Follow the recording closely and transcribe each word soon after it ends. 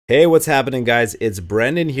Hey, what's happening, guys? It's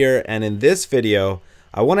Brendan here, and in this video,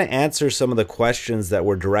 I want to answer some of the questions that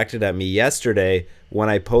were directed at me yesterday when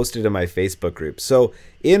I posted in my Facebook group. So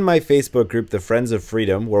in my Facebook group, the Friends of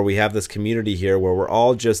Freedom, where we have this community here where we're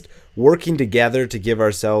all just working together to give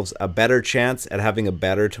ourselves a better chance at having a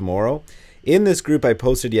better tomorrow. In this group, I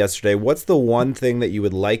posted yesterday, what's the one thing that you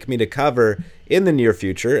would like me to cover in the near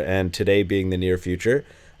future, and today being the near future.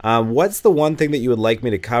 What's the one thing that you would like me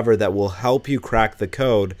to cover that will help you crack the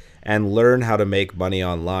code and learn how to make money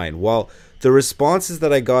online? Well, the responses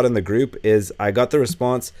that I got in the group is I got the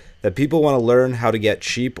response that people want to learn how to get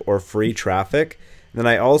cheap or free traffic. And then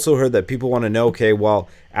I also heard that people want to know, okay, well,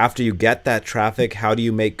 after you get that traffic, how do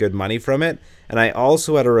you make good money from it? And I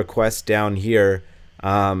also had a request down here,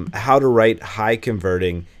 how to write high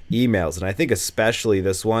converting emails. And I think especially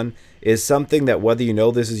this one is something that, whether you know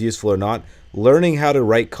this is useful or not, learning how to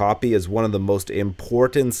write copy is one of the most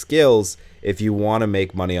important skills if you want to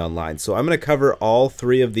make money online. So I'm going to cover all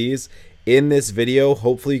three of these in this video.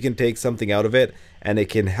 Hopefully you can take something out of it and it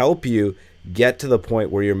can help you get to the point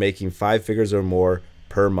where you're making 5 figures or more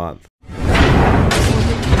per month.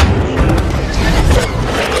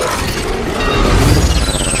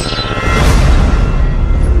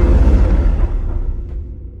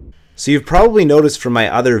 So you've probably noticed from my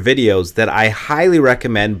other videos that I highly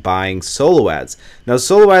recommend buying solo ads. Now,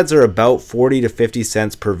 solo ads are about 40 to 50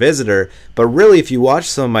 cents per visitor, but really if you watch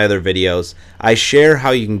some of my other videos, I share how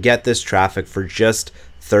you can get this traffic for just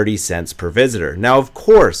 30 cents per visitor. Now, of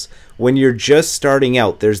course, when you're just starting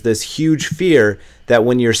out, there's this huge fear that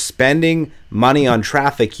when you're spending money on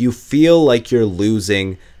traffic, you feel like you're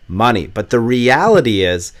losing money. But the reality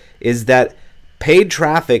is that paid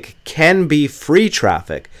traffic can be free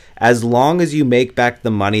traffic as long as you make back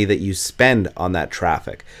the money that you spend on that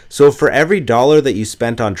traffic. So for every dollar that you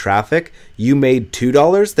spent on traffic, you made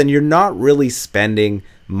 $2, then you're not really spending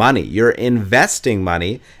money. You're investing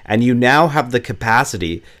money, and you now have the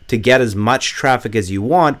capacity to get as much traffic as you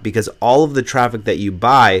want because all of the traffic that you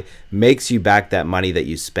buy makes you back that money that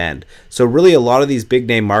you spend. So really, a lot of these big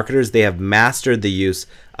name marketers, they have mastered the use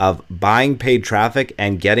of buying paid traffic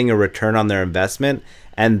and getting a return on their investment,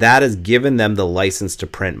 and that has given them the license to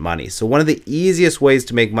print money. So one of the easiest ways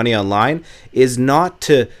to make money online is not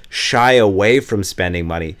to shy away from spending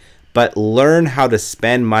money, but learn how to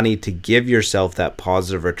spend money to give yourself that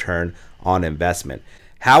positive return on investment.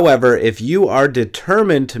 However, if you are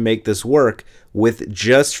determined to make this work with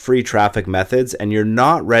just free traffic methods and you're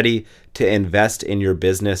not ready to invest in your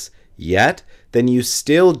business yet, then you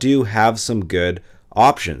still do have some good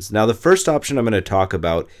options. Now, the first option I'm going to talk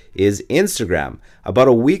about is Instagram. About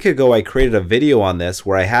a week ago, I created a video on this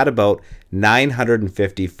where I had about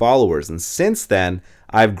 950 followers, and since then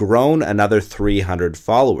I've grown another 300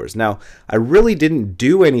 followers. Now, I really didn't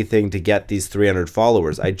do anything to get these 300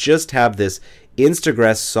 followers. I just have this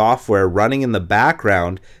Instagram software running in the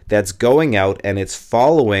background that's going out and it's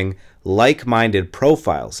following like-minded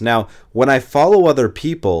profiles. Now, when I follow other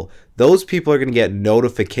people, those people are going to get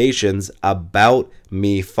notifications about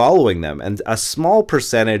me following them, and a small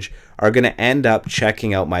percentage are going to end up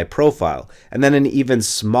checking out my profile, and then an even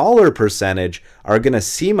smaller percentage are going to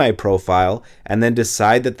see my profile and then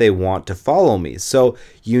decide that they want to follow me. So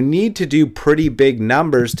you need to do pretty big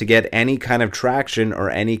numbers to get any kind of traction or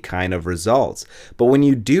any kind of results. But when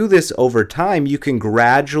you do this over time, you can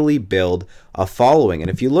gradually build a following. And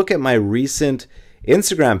if you look at my recent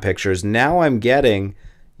Instagram pictures, now I'm getting,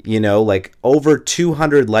 you know, like over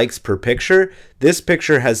 200 likes per picture. This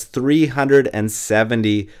picture has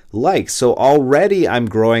 370 likes. So already I'm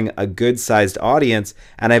growing a good sized audience,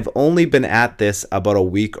 and I've only been at this about a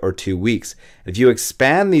week or 2 weeks. If you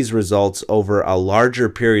expand these results over a larger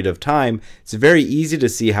period of time, it's very easy to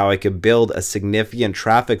see how I could build a significant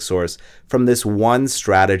traffic source from this one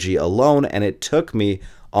strategy alone, and it took me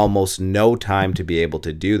almost no time to be able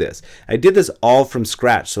to do this. I did this all from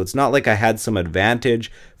scratch, so it's not like I had some advantage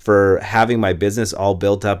for having my business all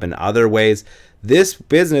built up in other ways. This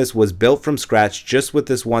business was built from scratch just with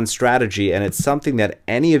this one strategy, and it's something that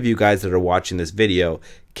any of you guys that are watching this video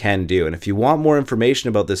can do. And if you want more information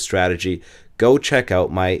about this strategy, go check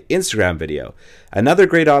out my Instagram video. Another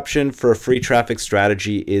great option for a free traffic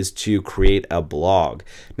strategy is to create a blog.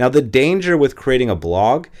 Now, the danger with creating a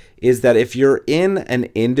blog is that if you're in an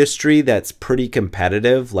industry that's pretty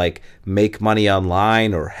competitive, like make money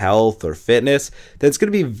online or health or fitness, then it's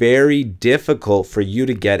going to be very difficult for you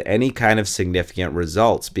to get any kind of significant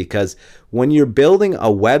results, because when you're building a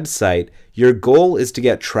website, your goal is to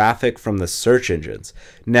get traffic from the search engines.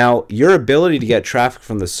 Now, your ability to get traffic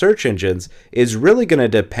from the search engines is really going to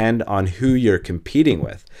depend on who you're competing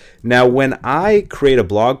with. Now, when I create a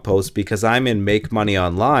blog post because I'm in Make Money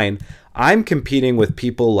Online, I'm competing with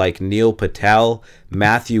people like Neil Patel,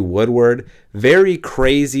 Matthew Woodward, very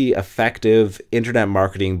crazy, effective internet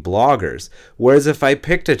marketing bloggers. Whereas if I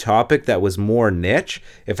picked a topic that was more niche,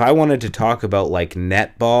 if I wanted to talk about like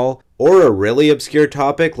netball or a really obscure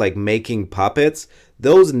topic like making puppets,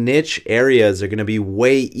 those niche areas are going to be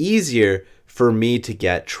way easier for me to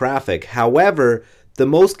get traffic. However, the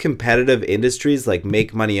most competitive industries like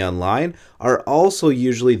Make Money Online are also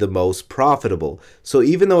usually the most profitable. So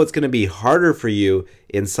even though it's going to be harder for you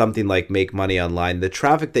in something like Make Money Online, the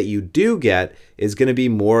traffic that you do get is going to be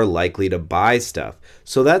more likely to buy stuff.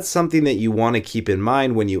 So that's something that you want to keep in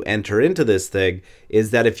mind when you enter into this thing, is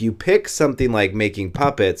that if you pick something like making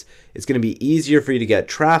puppets, it's going to be easier for you to get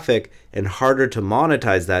traffic and harder to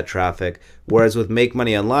monetize that traffic. Whereas with Make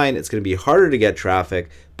Money Online, it's going to be harder to get traffic,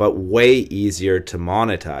 but way easier to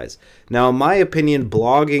monetize. Now, in my opinion,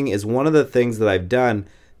 blogging is one of the things that I've done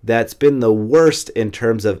that's been the worst in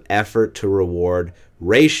terms of effort to reward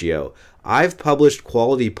ratio. I've published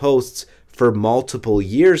quality posts for multiple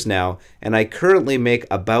years now, and I currently make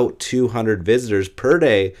about 200 visitors per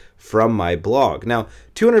day from my blog. Now,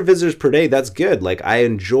 200 visitors per day, that's good. Like, I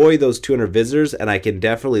enjoy those 200 visitors, and I can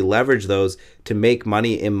definitely leverage those to make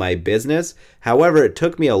money in my business. However, it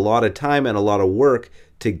took me a lot of time and a lot of work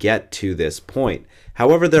to get to this point.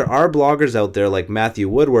 However, there are bloggers out there like Matthew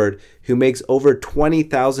Woodward who makes over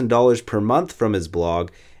 $20,000 per month from his blog,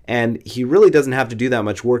 and he really doesn't have to do that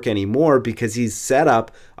much work anymore because he's set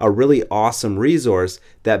up a really awesome resource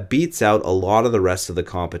that beats out a lot of the rest of the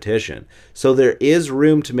competition. So there is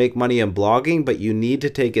room to make money in blogging, but you need to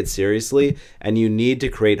take it seriously and you need to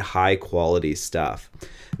create high quality stuff.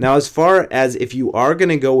 Now, as far as if you are going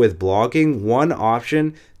to go with blogging, one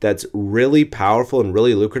option that's really powerful and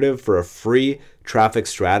really lucrative for a free traffic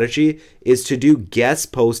strategy is to do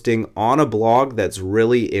guest posting on a blog that's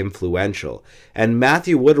really influential. And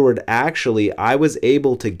Matthew Woodward, actually, I was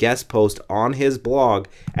able to guest post on his blog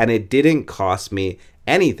and it didn't cost me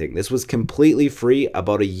anything. This was completely free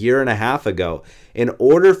about a year and a half ago. In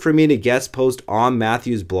order for me to guest post on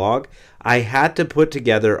Matthew's blog, I had to put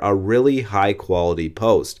together a really high quality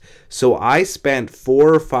post. So I spent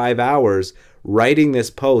 4 or 5 hours writing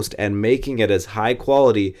this post and making it as high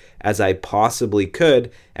quality as I possibly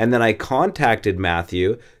could. And then I contacted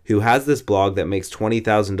Matthew, who has this blog that makes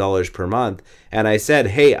 $20,000 per month. And I said,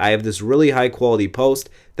 hey, I have this really high quality post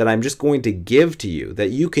that I'm just going to give to you that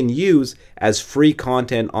you can use as free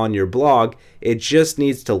content on your blog. It just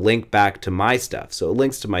needs to link back to my stuff. So it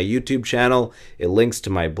links to my YouTube channel, it links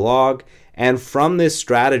to my blog. And from this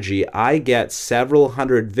strategy, I get several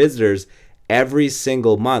hundred visitors every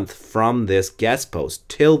single month from this guest post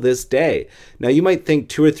till this day. Now, you might think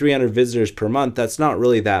 200 or 300 visitors per month, that's not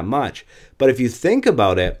really that much. But if you think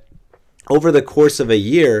about it, over the course of a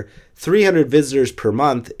year, 300 visitors per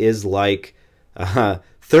month is like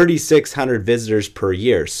 3,600 visitors per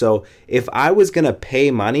year. So if I was going to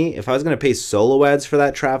pay money, if I was going to pay solo ads for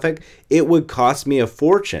that traffic, it would cost me a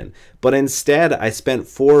fortune. But instead, I spent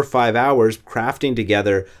 4 or 5 hours crafting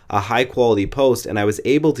together a high quality post, and I was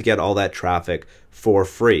able to get all that traffic for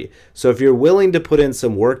free. So if you're willing to put in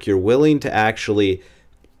some work, you're willing to actually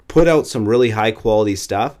put out some really high quality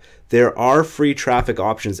stuff, there are free traffic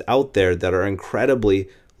options out there that are incredibly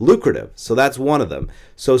lucrative. So that's one of them.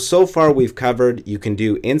 So far we've covered, you can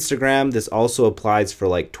do Instagram. This also applies for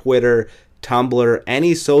like Twitter, Tumblr,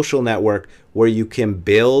 any social network where you can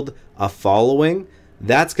build a following.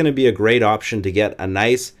 That's going to be a great option to get a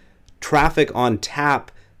nice traffic on tap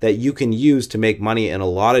that you can use to make money in a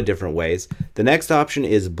lot of different ways. The next option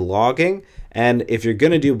is blogging. And if you're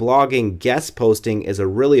going to do blogging, guest posting is a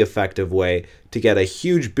really effective way to get a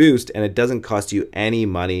huge boost, and it doesn't cost you any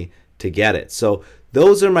money to get it. So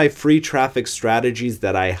those are my free traffic strategies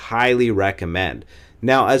that I highly recommend.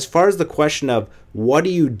 Now, as far as the question of what do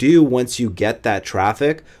you do once you get that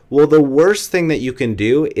traffic? Well, the worst thing that you can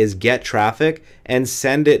do is get traffic and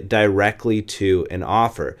send it directly to an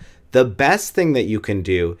offer. The best thing that you can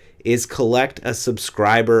do is collect a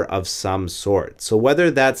subscriber of some sort. So whether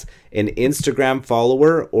that's an Instagram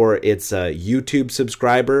follower or it's a YouTube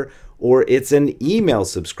subscriber or it's an email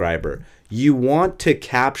subscriber, you want to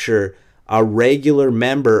capture a regular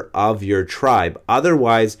member of your tribe.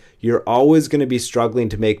 Otherwise, you're always going to be struggling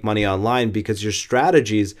to make money online because your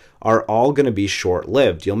strategies are all going to be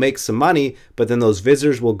short-lived. You'll make some money, but then those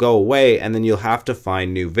visitors will go away and then you'll have to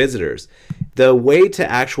find new visitors. The way to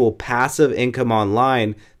actual passive income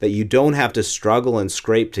online that you don't have to struggle and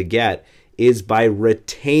scrape to get is by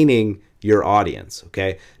retaining your audience,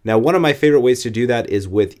 okay? Now, one of my favorite ways to do that is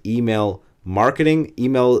with email marketing.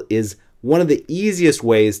 Email is one of the easiest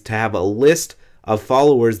ways to have a list of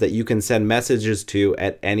followers that you can send messages to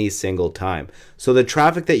at any single time. So the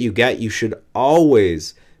traffic that you get, you should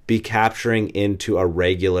always be capturing into a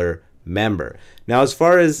regular member. Now, as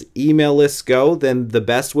far as email lists go, then the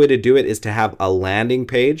best way to do it is to have a landing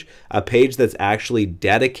page, a page that's actually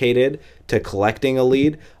dedicated to collecting a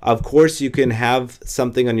lead. Of course, you can have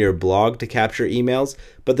something on your blog to capture emails,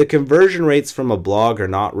 but the conversion rates from a blog are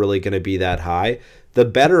not really going to be that high. The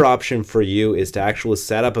better option for you is to actually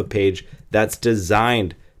set up a page that's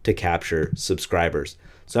designed to capture subscribers.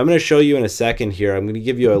 So I'm going to show you in a second here. I'm going to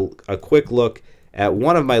give you a quick look at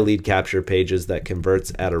one of my lead capture pages that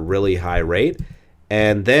converts at a really high rate.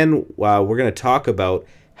 And then we're going to talk about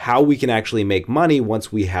how we can actually make money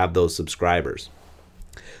once we have those subscribers.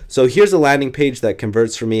 So here's a landing page that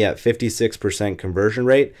converts for me at 56% conversion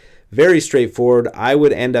rate. Very straightforward. I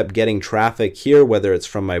would end up getting traffic here, whether it's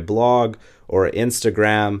from my blog or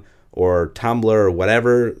Instagram or Tumblr or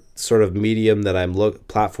whatever sort of medium that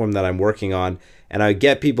platform that I'm working on. And I would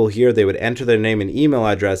get people here, they would enter their name and email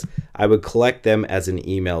address. I would collect them as an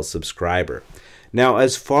email subscriber. Now,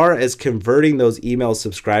 as far as converting those email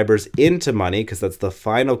subscribers into money, because that's the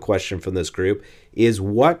final question from this group, is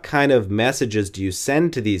what kind of messages do you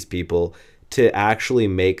send to these people to actually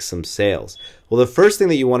make some sales? Well, the first thing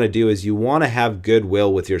that you want to do is you want to have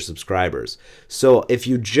goodwill with your subscribers. So if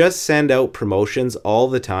you just send out promotions all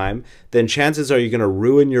the time, then chances are you're going to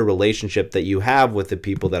ruin your relationship that you have with the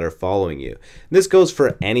people that are following you. And this goes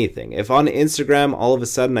for anything. If on Instagram, all of a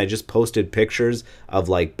sudden I just posted pictures of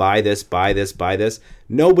like, buy this, buy this, buy this,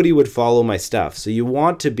 nobody would follow my stuff. So you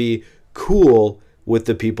want to be cool with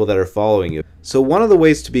the people that are following you. So one of the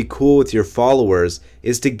ways to be cool with your followers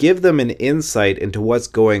is to give them an insight into what's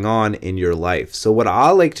going on in your life. So what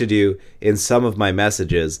I like to do in some of my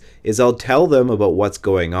messages is I'll tell them about what's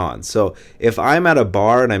going on. So if I'm at a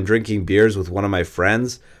bar and I'm drinking beers with one of my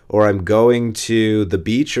friends, or I'm going to the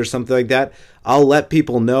beach or something like that, I'll let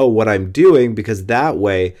people know what I'm doing, because that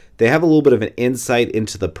way they have a little bit of an insight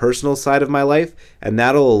into the personal side of my life, and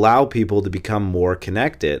that'll allow people to become more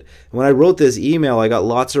connected. When I wrote this email, I got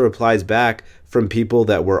lots of replies back from people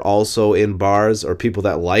that were also in bars, or people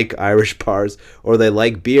that like Irish bars, or they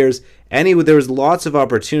like beers. Anyway, there was lots of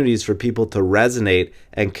opportunities for people to resonate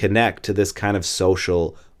and connect to this kind of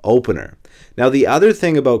social opener. Now, the other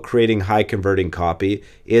thing about creating high converting copy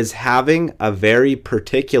is having a very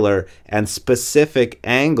particular and specific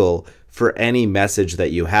angle for any message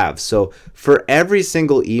that you have. So for every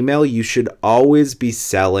single email, you should always be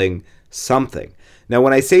selling something. Now,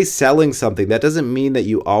 when I say selling something, that doesn't mean that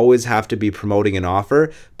you always have to be promoting an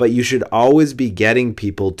offer, but you should always be getting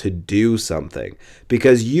people to do something,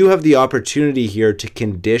 because you have the opportunity here to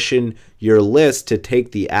condition your list to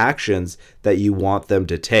take the actions that you want them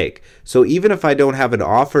to take. So even if I don't have an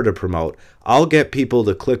offer to promote, I'll get people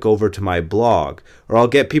to click over to my blog, or I'll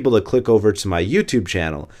get people to click over to my YouTube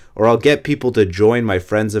channel, or I'll get people to join my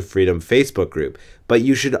Friends of Freedom Facebook group. But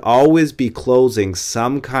you should always be closing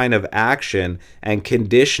some kind of action and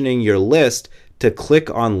conditioning your list to click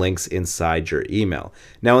on links inside your email.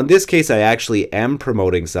 Now, in this case, I actually am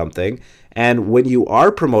promoting something. And when you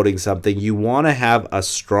are promoting something, you want to have a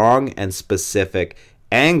strong and specific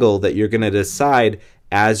angle that you're going to decide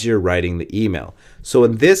as you're writing the email. So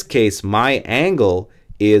in this case, my angle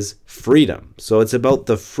is freedom. So it's about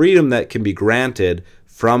the freedom that can be granted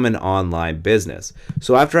from an online business.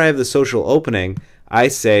 So after I have the social opening, I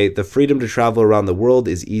say the freedom to travel around the world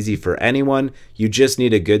is easy for anyone. You just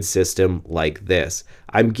need a good system like this.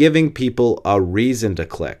 I'm giving people a reason to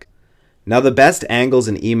click. Now, the best angles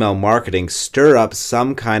in email marketing stir up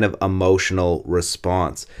some kind of emotional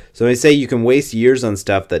response. So when I say you can waste years on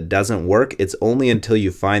stuff that doesn't work, it's only until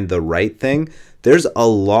you find the right thing. There's a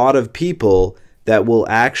lot of people that will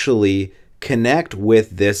actually connect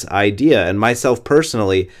with this idea. And myself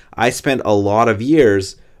personally, I spent a lot of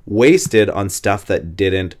years wasted on stuff that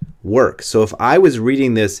didn't work. So if I was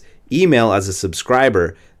reading this email as a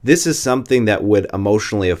subscriber, this is something that would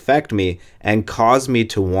emotionally affect me and cause me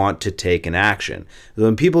to want to take an action.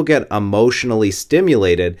 When people get emotionally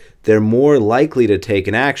stimulated, they're more likely to take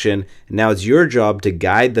an action. And now it's your job to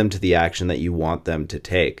guide them to the action that you want them to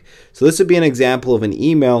take. So this would be an example of an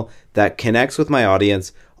email that connects with my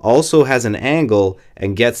audience, also has an angle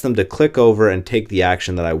and gets them to click over and take the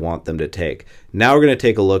action that I want them to take. Now we're going to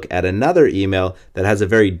take a look at another email that has a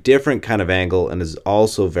very different kind of angle and is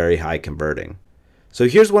also very high converting. So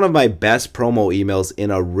here's one of my best promo emails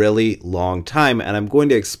in a really long time, and I'm going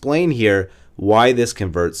to explain here why this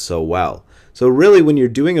converts so well. So really, when you're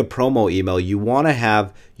doing a promo email, you want to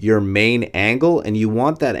have your main angle, and you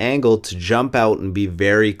want that angle to jump out and be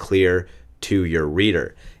very clear to your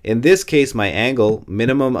reader. In this case, my angle,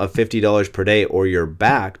 minimum of $50 per day or you're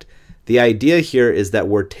backed, the idea here is that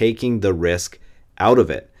we're taking the risk out of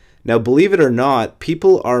it. Now, believe it or not,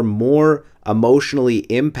 people are more emotionally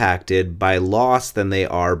impacted by loss than they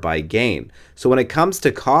are by gain. So when it comes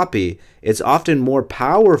to copy, it's often more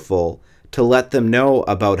powerful to let them know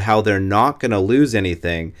about how they're not going to lose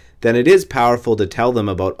anything than it is powerful to tell them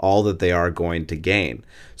about all that they are going to gain.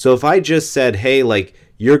 So if I just said, hey, like,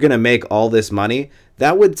 you're going to make all this money,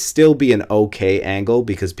 that would still be an okay angle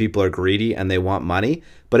because people are greedy and they want money.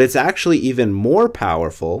 But it's actually even more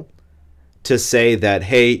powerful to say that,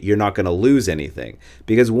 hey, you're not going to lose anything.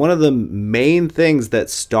 Because one of the main things that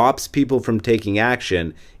stops people from taking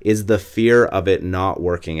action is the fear of it not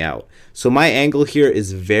working out. So my angle here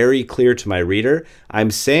is very clear to my reader. I'm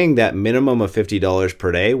saying that minimum of $50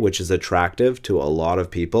 per day, which is attractive to a lot of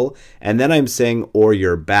people. And then I'm saying, or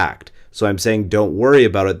you're backed. So I'm saying, don't worry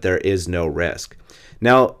about it. There is no risk.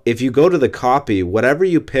 Now, if you go to the copy, whatever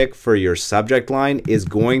you pick for your subject line is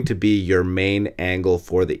going to be your main angle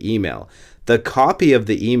for the email. The copy of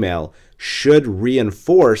the email should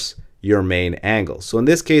reinforce your main angle. So in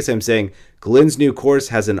this case, I'm saying Glenn's new course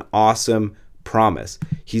has an awesome promise.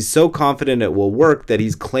 He's so confident it will work that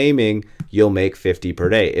he's claiming you'll make $50 per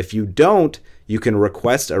day. If you don't, you can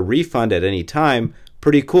request a refund at any time.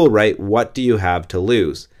 Pretty cool, right? What do you have to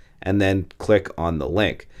lose? And then click on the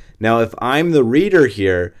link. Now, if I'm the reader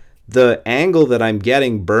here, the angle that I'm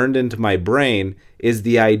getting burned into my brain is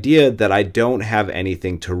the idea that I don't have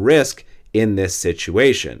anything to risk in this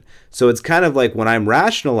situation. So it's kind of like when I'm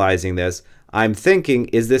rationalizing this, I'm thinking,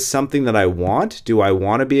 is this something that I want? Do I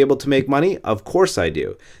want to be able to make money? Of course I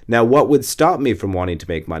do. Now, what would stop me from wanting to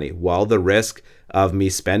make money? Well, the risk of me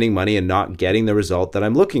spending money and not getting the result that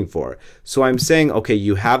I'm looking for. So I'm saying, okay,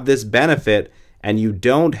 you have this benefit and you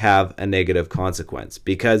don't have a negative consequence,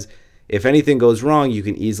 because if anything goes wrong, you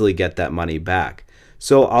can easily get that money back.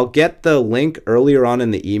 So I'll get the link earlier on in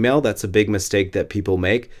the email. That's a big mistake that people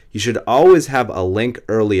make. You should always have a link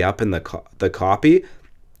early up in the copy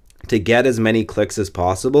to get as many clicks as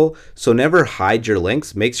possible. So never hide your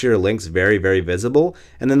links. Make sure your links very, very visible.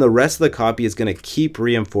 And then the rest of the copy is going to keep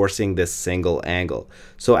reinforcing this single angle.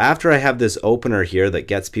 So after I have this opener here that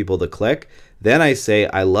gets people to click, then I say,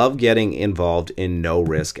 I love getting involved in no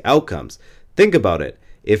risk outcomes. Think about it.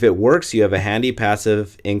 If it works, you have a handy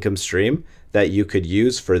passive income stream that you could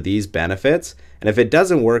use for these benefits. And if it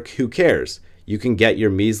doesn't work, who cares? You can get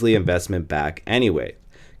your measly investment back anyway.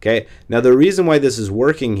 Okay. Now, the reason why this is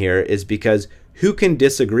working here is because who can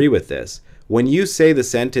disagree with this? When you say the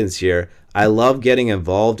sentence here, I love getting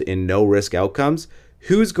involved in no risk outcomes,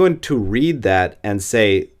 who's going to read that and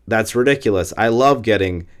say, that's ridiculous. I love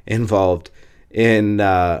getting involved in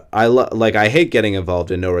I hate getting involved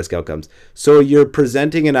in no risk outcomes. So you're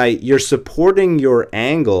presenting you're supporting your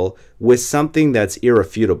angle with something that's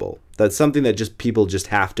irrefutable. That's something that just people just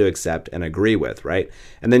have to accept and agree with, right?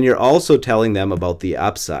 And then you're also telling them about the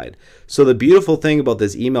upside. So the beautiful thing about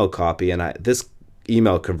this email copy, and this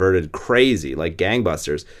email converted crazy, like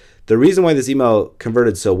gangbusters. The reason why this email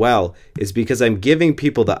converted so well is because I'm giving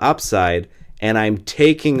people the upside and I'm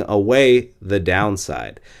taking away the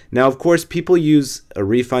downside. Now, of course, people use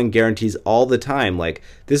refund guarantees all the time. Like,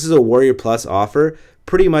 this is a Warrior Plus offer.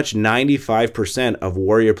 Pretty much 95% of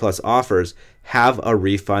Warrior Plus offers have a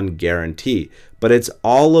refund guarantee, but it's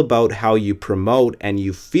all about how you promote and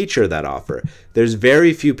you feature that offer. There's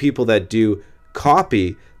very few people that do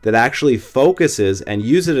copy that actually focuses and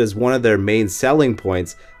use it as one of their main selling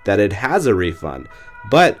points that it has a refund.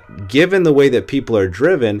 But given the way that people are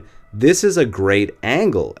driven, this is a great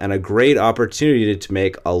angle and a great opportunity to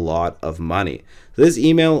make a lot of money. So this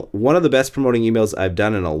email, one of the best promoting emails I've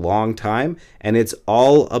done in a long time, and it's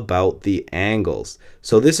all about the angles.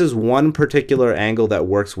 So this is one particular angle that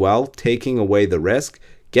works well, taking away the risk,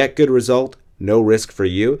 get good result, no risk for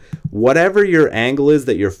you. Whatever your angle is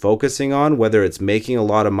that you're focusing on, whether it's making a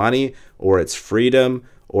lot of money or it's freedom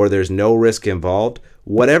or there's no risk involved,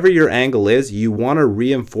 whatever your angle is, you want to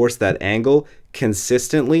reinforce that angle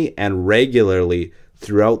consistently and regularly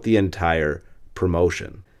throughout the entire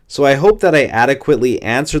promotion. So I hope that I adequately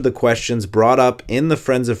answered the questions brought up in the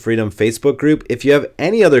Friends of Freedom Facebook group. If you have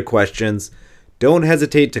any other questions, don't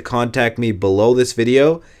hesitate to contact me below this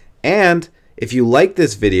video. And if you like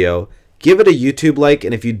this video, give it a YouTube like,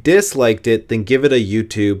 and if you disliked it, then give it a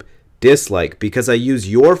YouTube dislike, because I use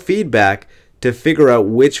your feedback to figure out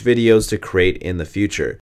which videos to create in the future.